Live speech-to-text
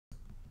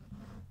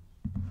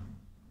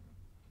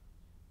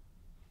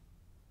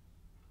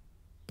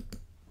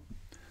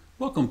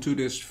Welcome to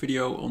this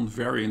video on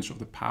variance of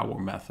the power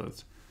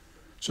method.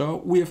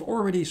 So we have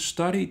already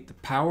studied the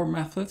power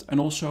method and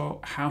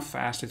also how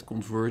fast it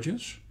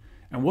converges.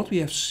 And what we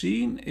have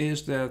seen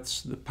is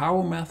that the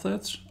power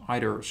method,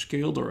 either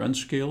scaled or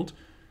unscaled,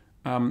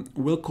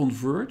 will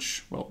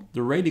converge. Well,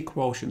 the Rayleigh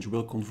quotients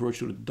will converge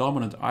to the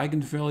dominant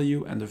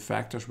eigenvalue and the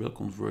vectors will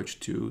converge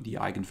to the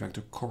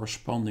eigenvector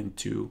corresponding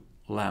to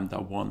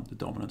lambda 1, the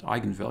dominant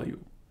eigenvalue.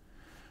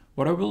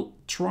 What I will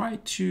try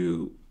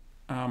to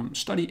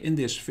study in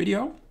this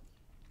video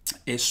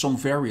is some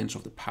variants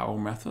of the power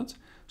method.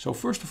 So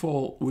first of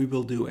all, we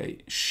will do a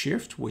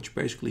shift, which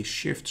basically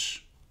shifts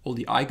all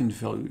the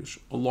eigenvalues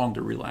along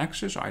the real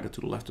axis, either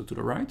to the left or to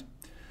the right.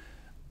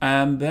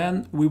 And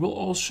then we will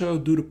also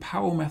do the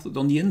power method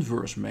on the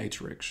inverse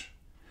matrix.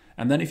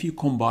 And then if you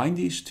combine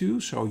these two,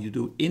 so you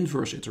do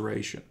inverse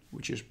iteration,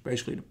 which is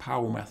basically the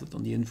power method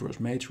on the inverse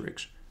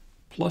matrix,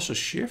 plus a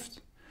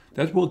shift,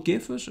 that will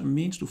give us a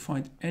means to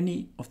find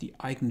any of the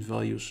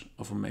eigenvalues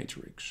of a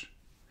matrix.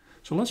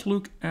 So let's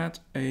look at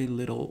a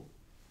little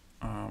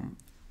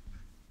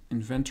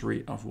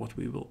inventory of what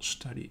we will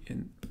study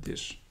in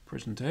this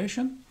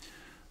presentation.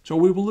 So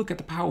we will look at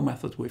the power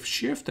method with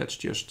shift, that's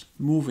just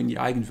moving the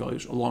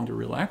eigenvalues along the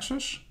real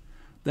axis.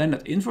 Then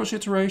at inverse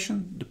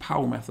iteration, the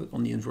power method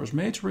on the inverse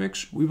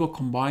matrix, we will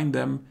combine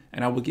them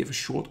and I will give a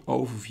short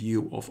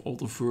overview of all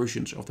the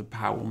versions of the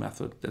power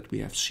method that we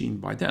have seen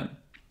by then.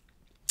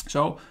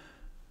 So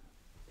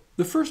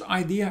the first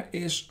idea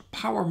is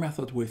power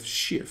method with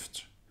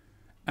shift.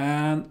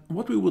 And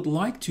what we would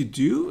like to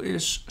do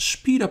is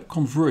speed up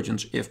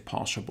convergence if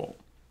possible.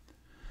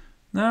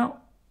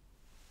 Now,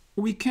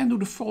 we can do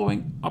the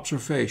following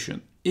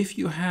observation. If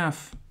you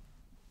have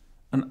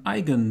an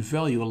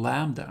eigenvalue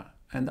lambda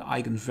and the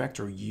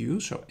eigenvector u,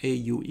 so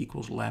au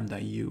equals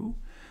lambda u,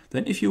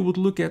 then if you would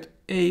look at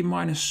a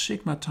minus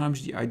sigma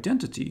times the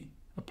identity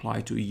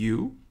applied to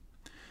u,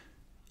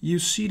 you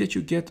see that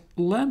you get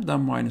lambda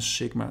minus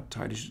sigma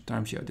times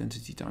the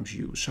identity times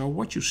u. So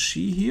what you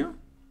see here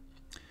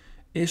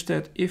is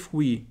that if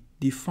we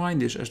define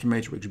this as the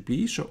matrix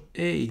B, so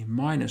A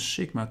minus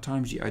sigma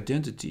times the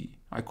identity,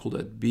 I call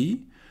that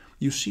B,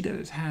 you see that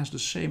it has the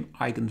same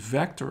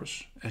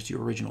eigenvectors as the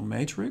original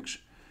matrix,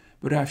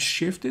 but I've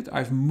shifted,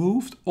 I've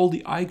moved all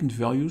the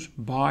eigenvalues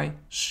by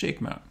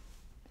sigma.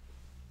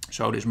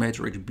 So this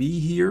matrix B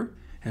here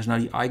has now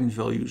the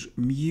eigenvalues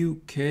mu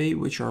k,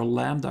 which are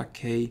lambda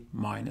k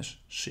minus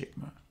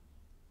sigma.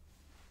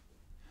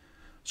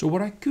 So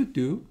what I could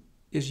do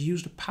is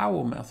use the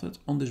power method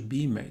on this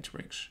B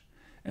matrix.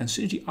 And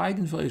since the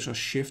eigenvalues are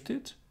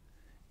shifted,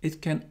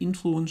 it can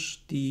influence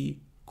the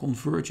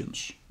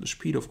convergence, the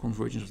speed of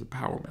convergence of the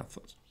power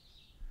method.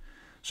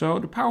 So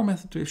the power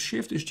method with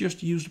shift is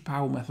just to use the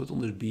power method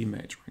on this B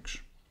matrix.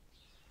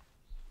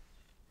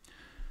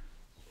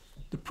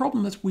 The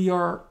problem that we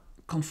are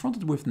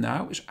confronted with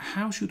now is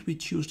how should we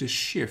choose this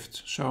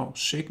shift? So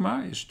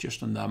sigma is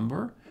just a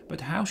number,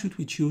 but how should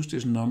we choose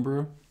this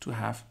number to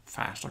have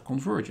faster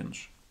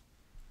convergence?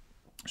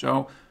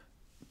 So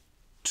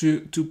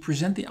to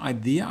present the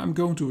idea, I'm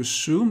going to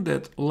assume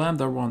that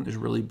lambda 1 is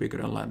really bigger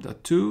than lambda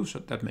 2, so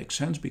that makes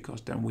sense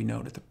because then we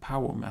know that the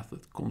power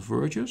method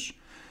converges.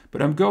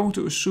 But I'm going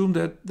to assume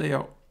that they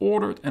are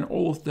ordered and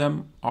all of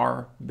them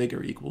are bigger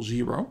or equal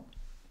 0.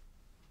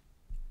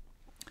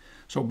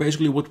 So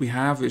basically what we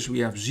have is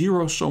we have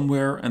 0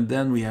 somewhere and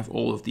then we have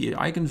all of the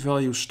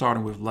eigenvalues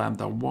starting with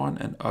lambda 1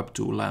 and up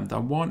to lambda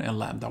 1, and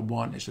lambda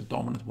 1 is the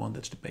dominant one,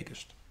 that's the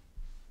biggest.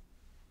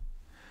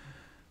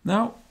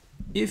 Now,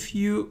 if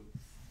you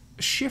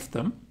shift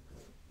them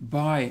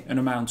by an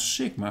amount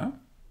sigma,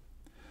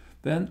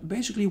 then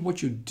basically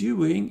what you're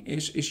doing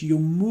is you're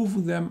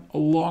moving them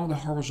along the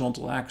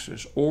horizontal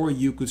axis, or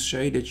you could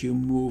say that you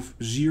move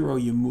 0,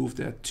 you move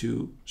that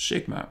to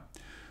sigma.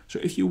 So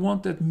if you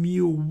want that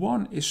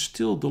mu1 is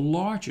still the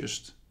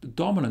largest, the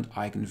dominant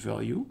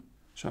eigenvalue,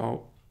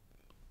 so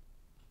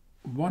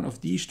one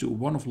of these two,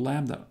 one of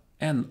lambda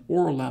n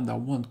or lambda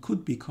 1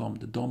 could become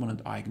the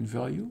dominant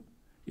eigenvalue.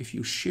 If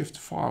you shift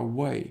far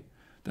away,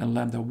 then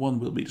lambda 1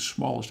 will be the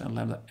smallest and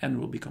lambda n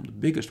will become the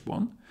biggest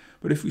one.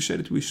 But if we say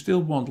that we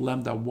still want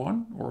lambda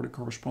 1 or the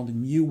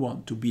corresponding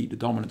mu1 to be the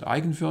dominant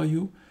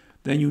eigenvalue,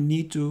 then you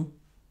need to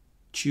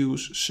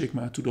choose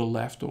sigma to the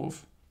left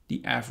of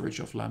the average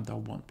of lambda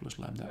 1 plus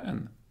lambda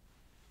n.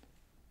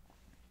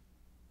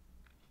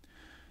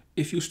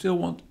 If you still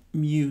want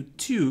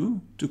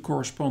mu2 to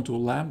correspond to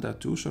lambda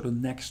 2, so the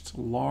next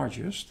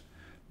largest,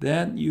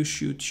 then you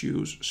should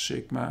choose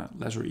sigma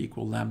less or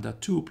equal lambda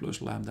 2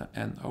 plus lambda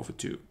n over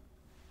 2.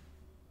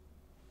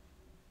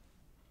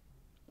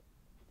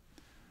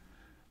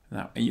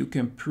 Now, and you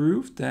can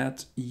prove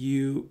that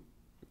you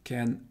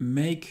can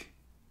make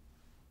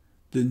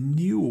the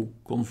new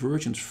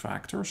convergence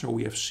factor. So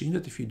we have seen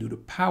that if you do the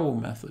power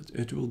method,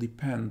 it will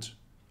depend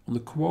on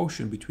the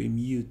quotient between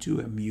mu2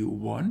 and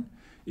mu1.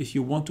 If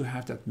you want to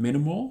have that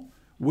minimal,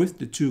 with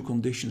the two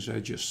conditions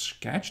I just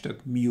sketched,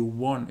 that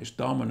mu1 is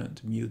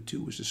dominant,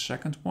 mu2 is the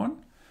second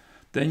one,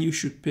 then you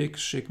should pick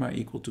sigma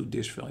equal to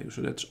this value.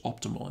 So that's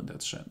optimal in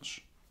that sense.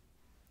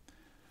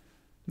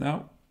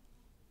 Now,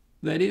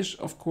 that is,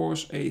 of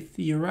course, a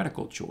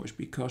theoretical choice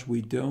because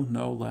we don't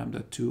know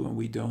lambda 2 and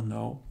we don't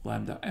know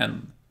lambda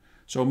n.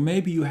 So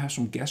maybe you have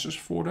some guesses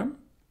for them.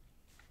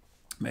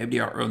 Maybe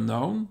they are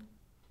unknown.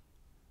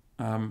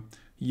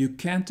 You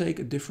can take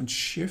a different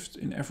shift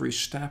in every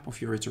step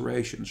of your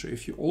iteration. So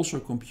if you're also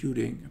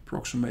computing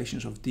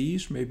approximations of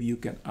these, maybe you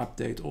can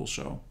update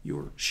also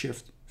your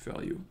shift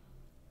value.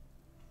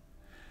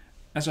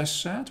 As I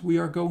said, we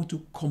are going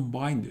to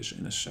combine this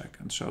in a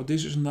second. So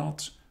this is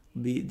not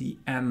the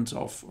end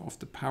of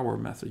the power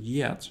method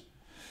yet.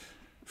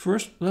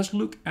 First, let's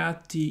look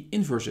at the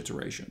inverse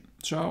iteration.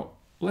 So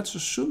let's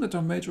assume that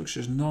our matrix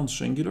is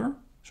non-singular.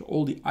 So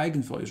all the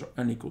eigenvalues are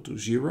unequal to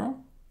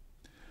 0.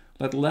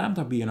 Let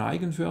lambda be an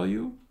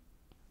eigenvalue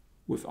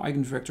with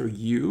eigenvector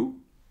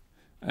u.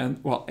 And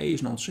well, A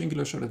is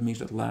non-singular, so that means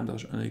that lambda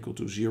is unequal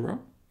to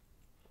 0.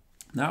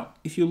 Now,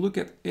 if you look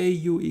at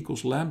AU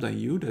equals lambda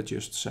u, that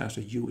just says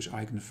that u is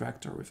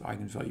eigenvector with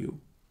eigenvalue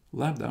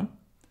lambda.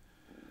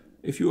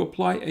 If you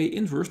apply A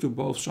inverse to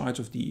both sides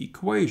of the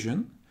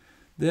equation,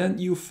 then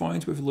you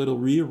find with a little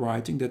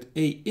rewriting that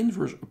A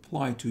inverse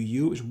applied to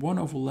u is 1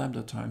 over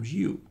lambda times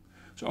u.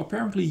 So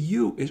apparently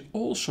u is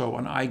also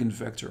an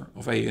eigenvector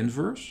of A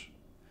inverse,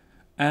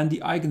 and the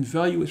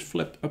eigenvalue is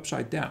flipped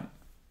upside down.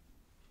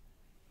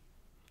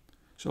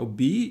 So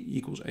B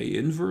equals A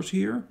inverse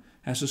here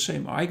has the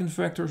same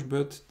eigenvectors,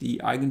 but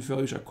the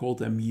eigenvalues, I call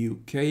them mu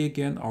k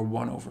again, are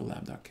 1 over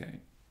lambda k.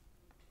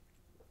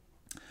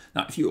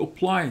 Now if you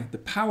apply the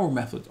power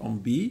method on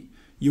B,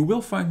 you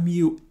will find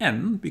mu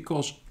n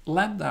because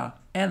lambda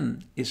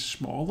n is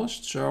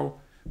smallest, so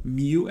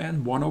mu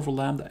n, 1 over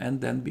lambda n,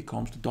 then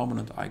becomes the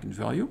dominant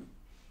eigenvalue.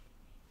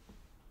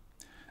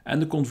 And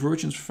the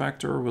convergence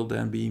factor will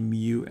then be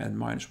mu n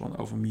minus 1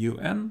 over mu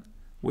n,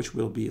 which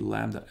will be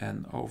lambda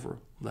n over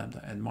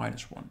lambda n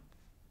minus 1.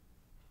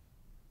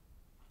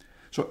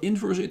 So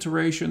inverse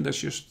iteration,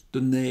 that's just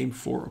the name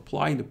for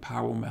applying the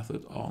power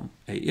method on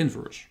A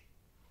inverse.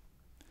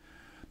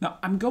 Now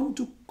I'm going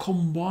to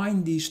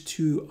combine these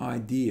two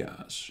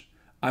ideas.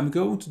 I'm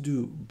going to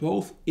do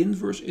both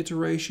inverse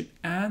iteration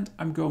and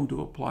I'm going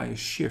to apply a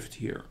shift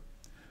here.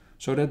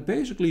 So that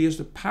basically is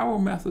the power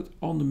method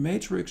on the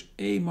matrix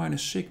A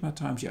minus sigma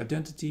times the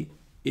identity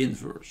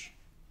inverse.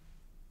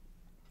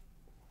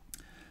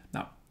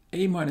 Now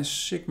A minus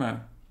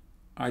sigma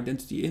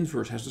identity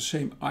inverse has the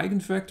same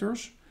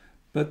eigenvectors,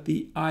 but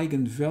the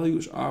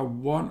eigenvalues are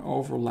 1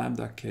 over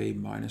lambda k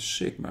minus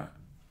sigma.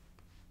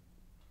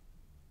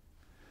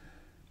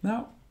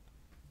 Now,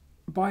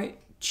 by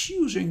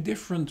choosing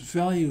different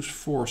values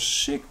for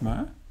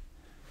sigma,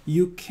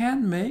 you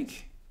can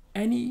make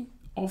any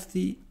of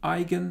the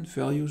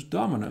eigenvalues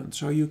dominant.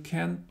 So you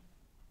can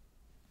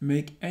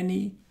make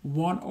any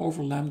 1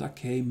 over lambda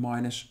k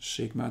minus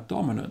sigma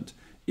dominant.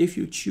 If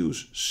you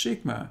choose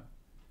sigma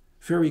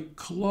very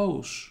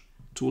close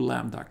to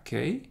lambda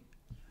k,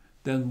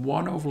 then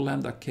 1 over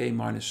lambda k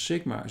minus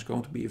sigma is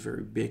going to be a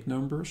very big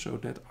number, so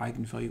that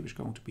eigenvalue is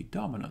going to be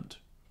dominant.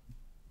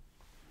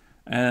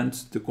 And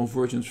the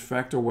convergence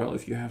factor, well,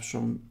 if you have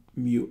some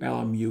mu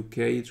L and mu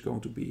K, it's going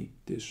to be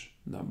this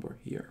number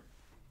here.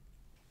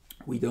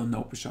 We don't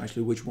know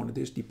precisely which one it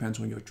is, depends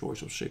on your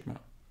choice of sigma.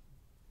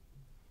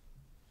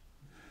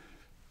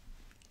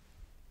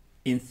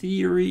 In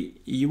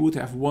theory, you would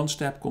have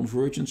one-step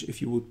convergence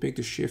if you would pick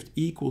the shift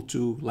equal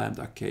to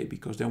lambda k,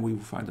 because then we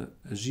would find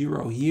a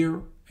 0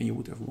 here and you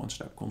would have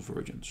one-step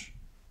convergence.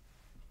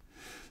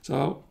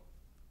 So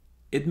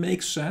it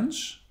makes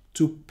sense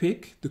to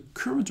pick the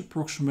current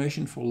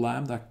approximation for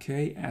lambda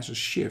k as a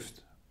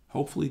shift.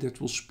 Hopefully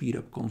that will speed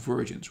up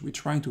convergence. We're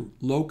trying to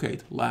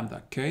locate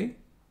lambda k,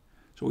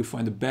 so we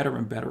find a better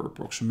and better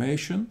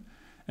approximation.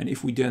 And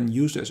if we then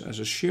use this as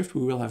a shift,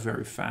 we will have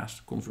very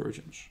fast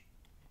convergence.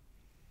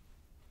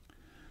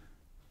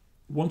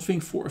 One thing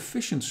for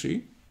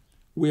efficiency,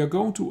 we are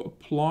going to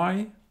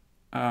apply,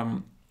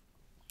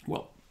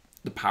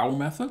 the power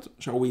method.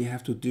 So we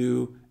have to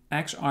do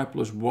xi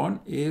plus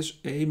 1 is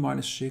A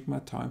minus sigma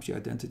times the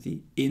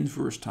identity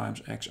inverse times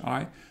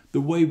xi.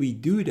 The way we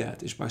do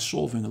that is by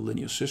solving a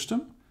linear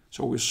system.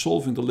 So we're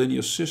solving the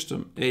linear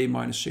system A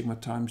minus sigma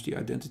times the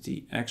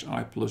identity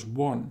xi plus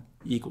 1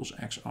 equals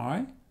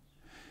xi.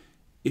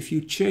 If you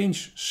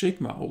change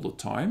sigma all the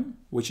time,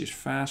 which is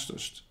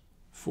fastest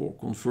for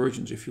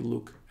convergence if you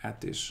look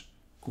at this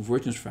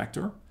convergence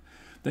factor,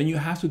 then you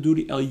have to do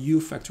the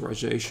LU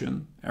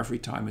factorization every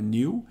time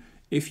anew.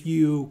 If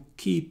you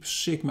keep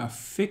sigma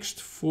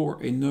fixed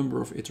for a number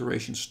of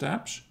iteration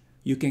steps,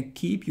 you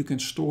can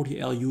store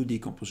the LU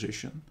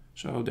decomposition.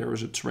 So there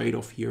is a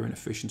trade-off here in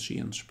efficiency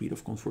and speed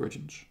of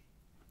convergence.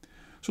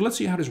 So let's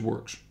see how this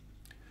works.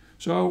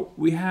 So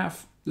we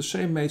have the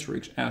same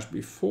matrix as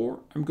before.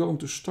 I'm going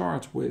to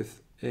start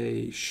with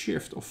a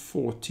shift of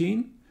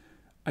 14.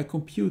 I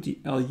compute the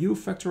LU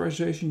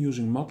factorization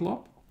using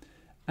MATLAB.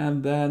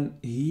 And then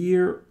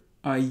here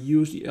I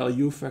use the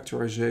LU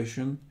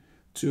factorization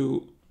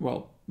to,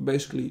 well,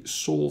 basically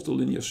solve the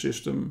linear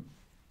system.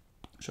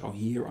 So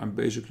here I'm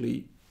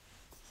basically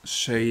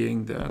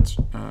saying that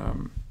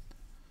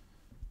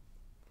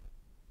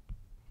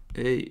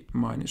A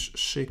minus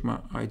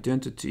sigma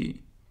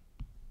identity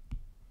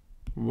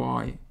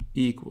y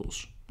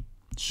equals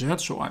z.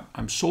 So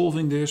I'm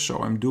solving this, so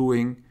I'm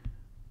doing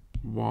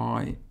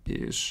y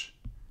is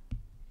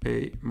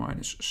A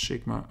minus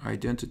sigma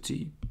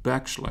identity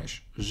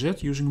backslash z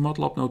using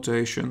MATLAB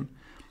notation.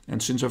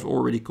 And since I've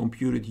already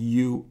computed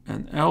u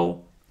and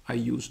l, I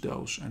use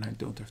those and I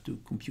don't have to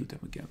compute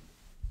them again.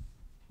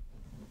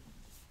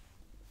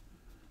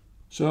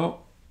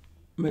 So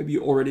maybe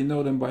you already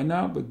know them by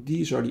now, but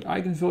these are the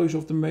eigenvalues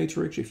of the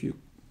matrix if you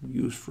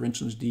use, for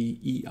instance, the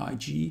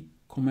EIG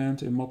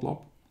command in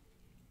MATLAB.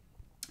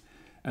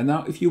 And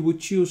now if you would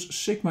choose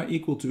sigma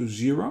equal to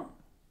 0,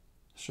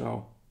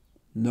 so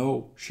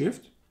no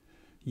shift,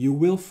 you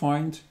will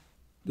find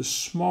the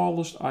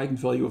smallest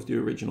eigenvalue of the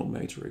original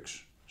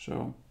matrix.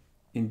 So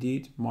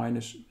indeed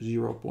minus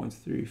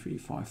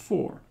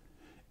 0.3354.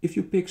 If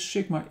you pick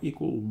sigma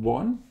equal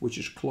 1, which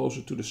is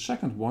closer to the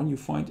second one, you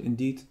find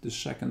indeed the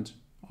second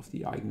of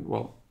the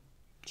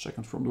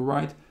second from the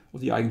right of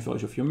the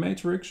eigenvalues of your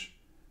matrix.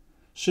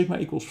 Sigma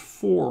equals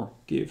 4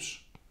 gives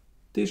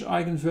this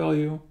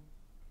eigenvalue.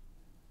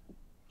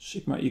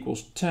 Sigma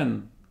equals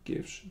 10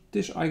 gives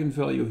this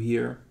eigenvalue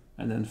here.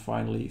 And then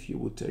finally, if you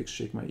would take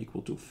sigma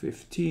equal to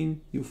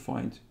 15, you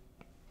find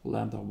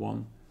lambda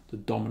 1, the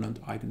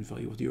dominant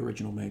eigenvalue of the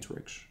original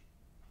matrix.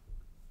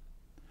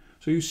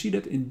 So you see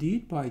that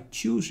indeed by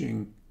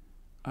choosing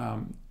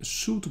a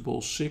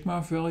suitable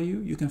sigma value,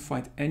 you can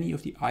find any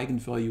of the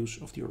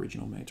eigenvalues of the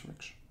original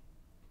matrix.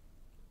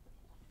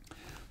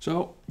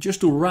 So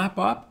just to wrap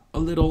up, a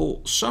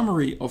little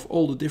summary of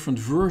all the different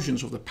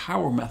versions of the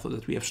power method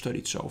that we have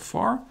studied so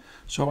far.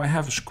 So I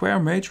have a square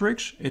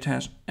matrix. It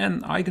has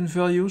n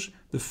eigenvalues.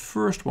 The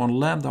first one,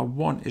 lambda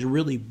 1, is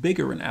really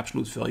bigger in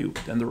absolute value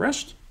than the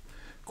rest.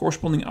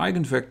 Corresponding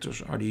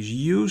eigenvectors are these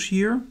u's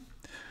here.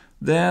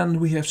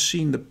 Then we have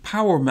seen the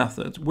power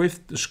method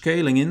with the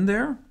scaling in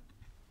there.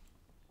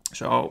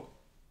 So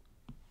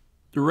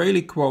the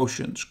Rayleigh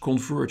quotients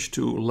converge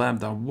to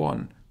lambda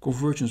 1.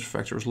 Convergence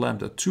factor is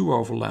lambda 2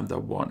 over lambda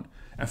 1.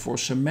 And for a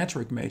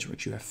symmetric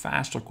matrix, you have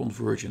faster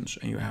convergence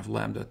and you have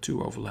lambda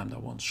 2 over lambda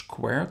 1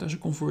 squared as a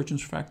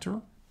convergence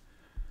factor.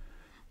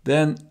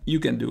 Then you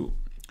can do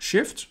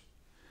shift.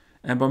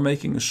 And by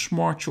making a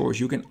smart choice,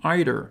 you can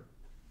either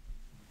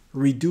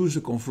reduce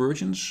the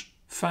convergence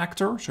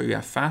factor, so you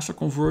have faster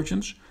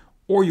convergence,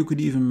 or you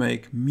could even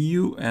make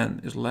mu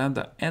n is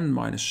lambda n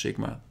minus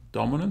sigma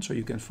dominant, so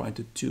you can find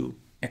the two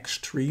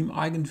extreme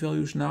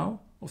eigenvalues now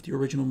of the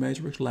original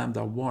matrix,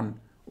 lambda 1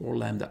 or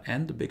lambda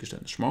n, the biggest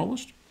and the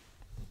smallest.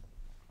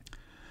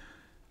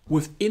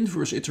 With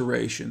inverse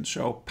iteration,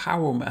 so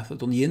power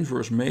method on the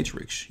inverse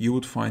matrix, you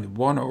would find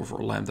 1 over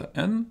lambda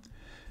n.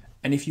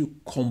 And if you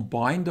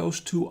combine those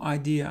two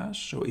ideas,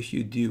 so if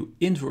you do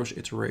inverse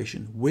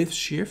iteration with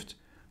shift,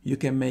 you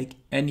can make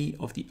any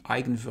of the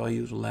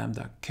eigenvalues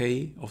lambda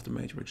k of the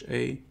matrix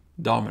A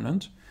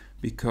dominant,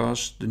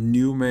 because the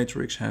new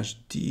matrix has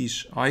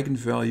these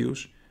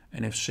eigenvalues,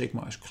 and if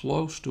sigma is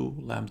close to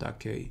lambda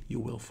k, you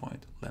will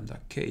find lambda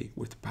k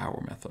with the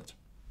power method.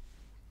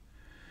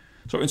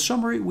 So in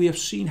summary, we have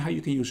seen how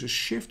you can use a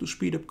shift to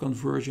speed up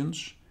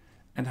convergence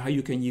and how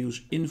you can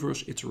use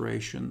inverse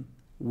iteration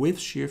with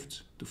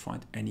shift to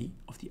find any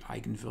of the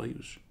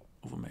eigenvalues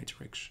of a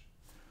matrix.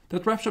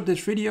 That wraps up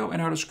this video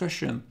and our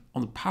discussion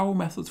on the power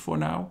method for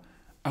now.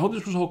 I hope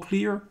this was all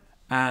clear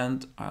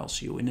and I'll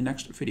see you in the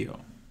next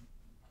video.